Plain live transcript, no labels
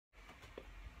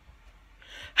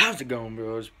How's it going,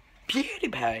 bros?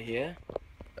 PewDiePie here.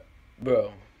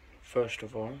 Bro, first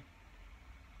of all,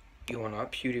 you are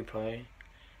not PewDiePie.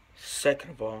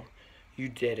 Second of all, you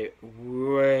did it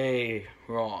way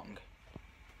wrong.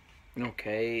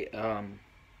 Okay, how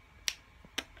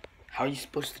are you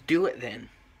supposed to do it then?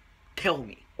 Tell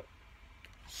me.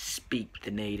 Speak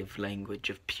the native language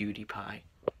of PewDiePie.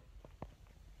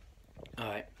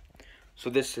 Alright, so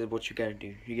this is what you gotta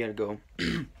do. You gotta go.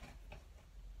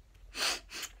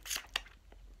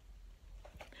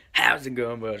 How's it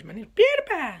going, bros? My name's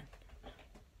PewDiePie.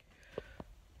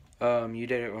 You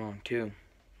did it wrong too.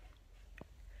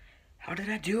 How did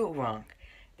I do it wrong?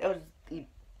 That was the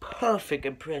perfect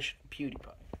impression of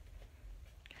PewDiePie.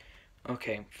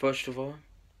 Okay, first of all,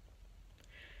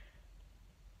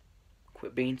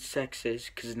 quit being sexist,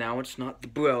 because now it's not the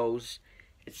bros,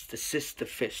 it's the sister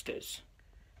fisters.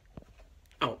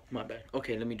 Oh, my bad.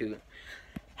 Okay, let me do it.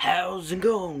 How's it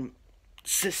going,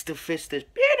 sister fisters?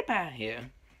 PewDiePie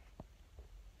here.